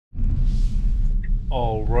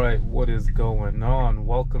All right, what is going on?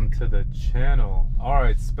 Welcome to the channel. All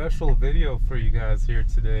right, special video for you guys here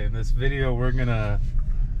today. In this video, we're gonna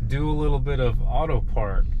do a little bit of auto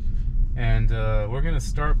park, and we're gonna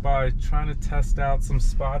start by trying to test out some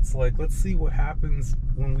spots. Like, let's see what happens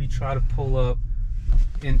when we try to pull up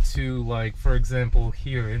into, like, for example,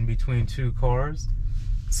 here in between two cars.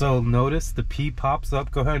 So notice the P pops up.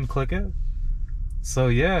 Go ahead and click it. So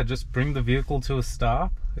yeah, just bring the vehicle to a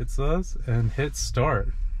stop, it says, and hit start.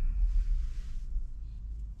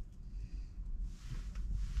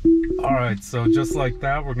 Alright, so just like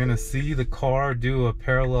that, we're gonna see the car do a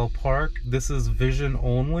parallel park. This is vision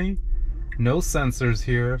only, no sensors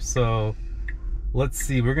here. So let's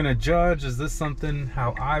see, we're gonna judge, is this something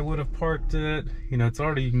how I would have parked it? You know, it's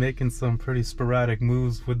already making some pretty sporadic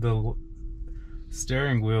moves with the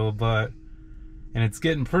steering wheel, and it's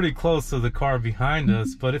getting pretty close to the car behind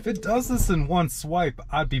us. But if it does this in one swipe,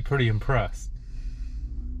 I'd be pretty impressed.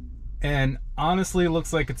 And honestly, it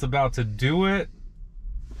looks like it's about to do it.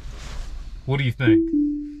 What do you think?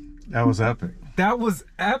 That was epic. That was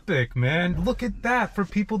epic, man. Look at that. For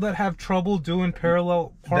people that have trouble doing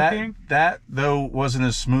parallel parking. That though wasn't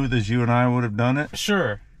as smooth as you and I would have done it.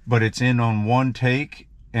 Sure. But it's in on one take.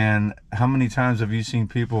 And how many times have you seen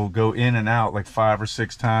people go in and out like 5 or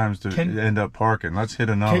 6 times to end up parking? Let's hit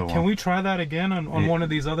another one. Can we try that again on one of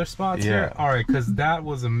these other spots here? All right, because that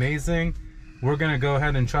was amazing. We're going to go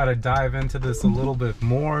ahead and try to dive into this a little bit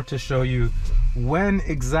more to show you when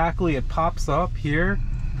exactly it pops up here,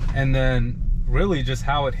 and then really just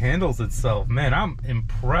how it handles itself. Man, I'm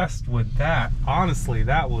impressed with that. Honestly,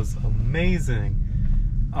 that was amazing.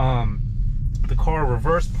 The car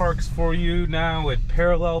reverse parks for you now, it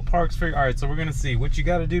parallel parks for you. All right, so we're gonna see what you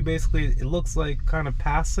got to do. Basically, it looks like kind of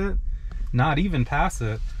pass it, not even pass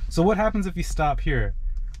it. So what happens if you stop here?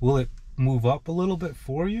 Will it move up a little bit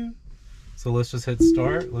for you? So let's just hit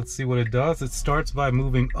start. Let's see what it does. It starts by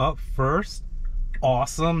moving up first.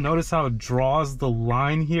 Awesome. Notice how it draws the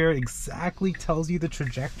line here, exactly tells you the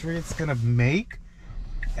trajectory it's gonna make.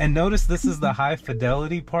 And notice this is the high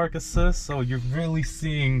fidelity park assist, so you're really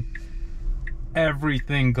seeing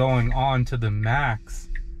everything going on to the max.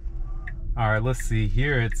 All right, let's see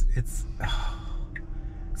here. It's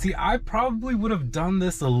see, I probably would have done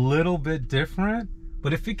this a little bit different,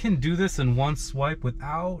 but if it can do this in one swipe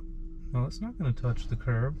without, no, it's not going to touch the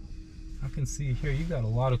curb. I can see here you got a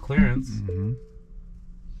lot of clearance.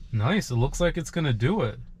 Nice. It looks like it's going to do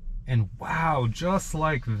it. And wow, just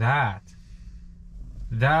like that.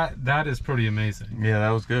 That is pretty amazing. Yeah,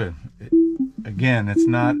 that was good. Again, it's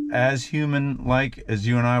not as human-like as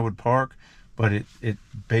you and I would park, but it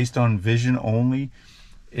based on vision only.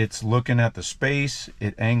 It's looking at the space,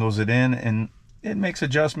 it angles it in, and it makes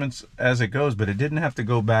adjustments as it goes, but it didn't have to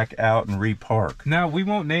go back out and repark. Now, we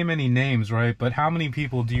won't name any names, right? But how many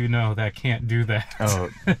people do you know that can't do that? Oh,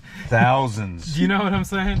 thousands. Do you know what I'm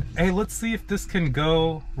saying? Hey, let's see if this can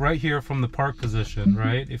go right here from the park position,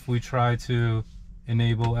 right? If we try to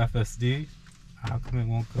enable FSD, how come it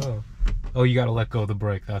won't go? Oh, you gotta let go of the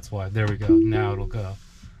brake, that's why. There we go, now it'll go.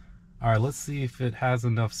 All right, let's see if it has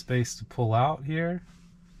enough space to pull out here.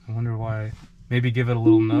 I wonder why. Maybe give it a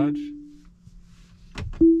little nudge.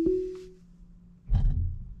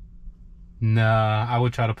 Nah, I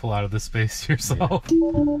would try to pull out of the space yourself.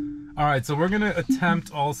 All right, so we're gonna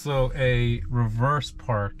attempt also a reverse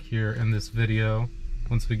park here in this video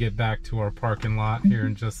once we get back to our parking lot here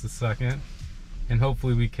in just a second. And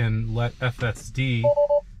hopefully we can let FSD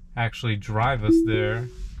actually drive us there.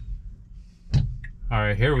 All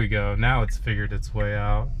right, here we go. Now it's figured its way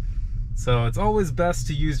out. So it's always best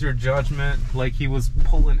to use your judgment. Like he was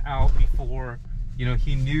pulling out before, you know,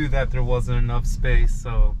 he knew that there wasn't enough space.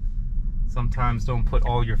 So sometimes don't put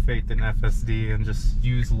all your faith in FSD and just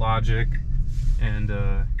use logic. And,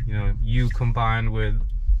 you know, you combined with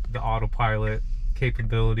the autopilot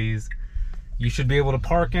capabilities, you should be able to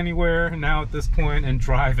park anywhere now at this point and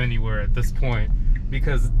drive anywhere at this point.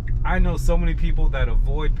 Because I know so many people that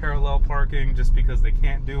avoid parallel parking just because they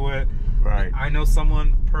can't do it. Right. I know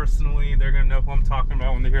someone personally, they're gonna know who I'm talking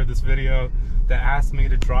about when they hear this video, that asked me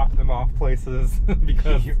to drop them off places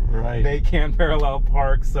because they can't parallel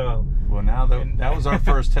park. So well, now that was our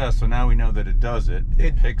first test, so now we know that it does it.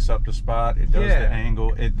 It picks up the spot, it does the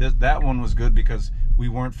angle. That one was good because we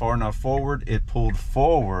weren't far enough forward. It pulled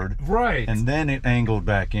forward, right, and then it angled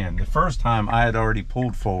back in. The first time I had already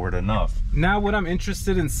pulled forward enough. Now what I'm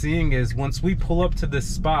interested in seeing is once we pull up to this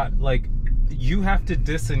spot, like, you have to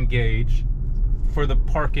disengage for the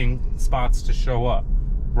parking spots to show up,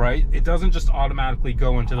 right? It doesn't just automatically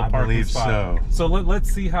go into the parking spot. I believe so. So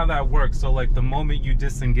let's see how that works. So like the moment you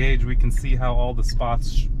disengage, we can see how all the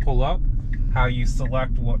spots pull up. how you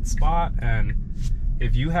select what spot. And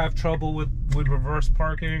if you have trouble with reverse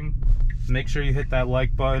parking, make sure you hit that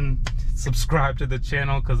like button, subscribe to the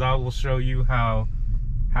channel, because I will show you how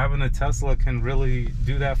having a Tesla can really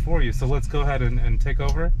do that for you. So let's go ahead and take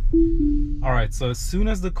over. All right, so as soon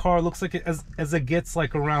as the car looks like as it gets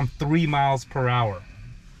like around 3 miles per hour,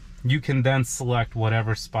 you can then select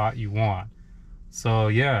whatever spot you want. So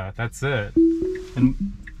yeah, that's it. And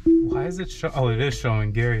why is it oh, it is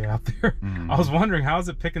showing Gary out there. I was wondering, how is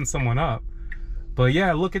it picking someone up? But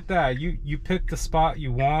yeah, look at that. You pick the spot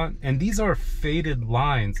you want, and these are faded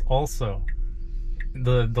lines also.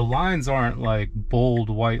 The lines aren't like bold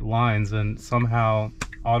white lines, and somehow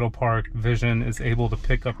Autopark Vision is able to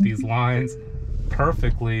pick up these lines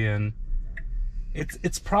perfectly, and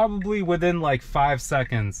it's probably within like 5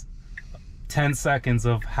 seconds, 10 seconds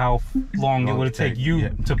of how long it would take you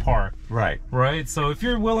to park. Right. So if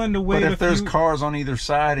you're willing to wait, but if there's cars on either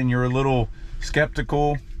side and you're a little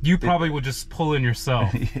skeptical, you probably would just pull in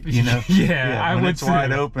yourself. You know? Yeah, I would. It's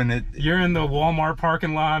wide open. You're in the Walmart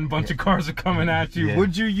parking lot, a bunch of cars are coming at you.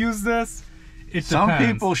 Would you use this? It depends. Some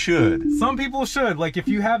people should. Some people should. Like, if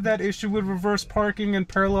you have that issue with reverse parking and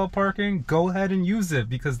parallel parking, go ahead and use it,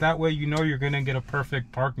 because that way you know you're going to get a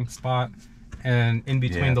perfect parking spot and in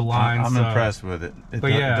between the lines. I'm impressed with it. It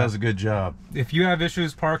does a good job. If you have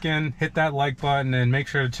issues parking, hit that like button, and make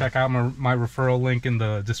sure to check out my referral link in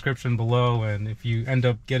the description below. And if you end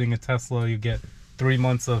up getting a Tesla, you get 3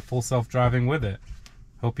 months of full self-driving with it.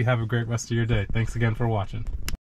 Hope you have a great rest of your day. Thanks again for watching.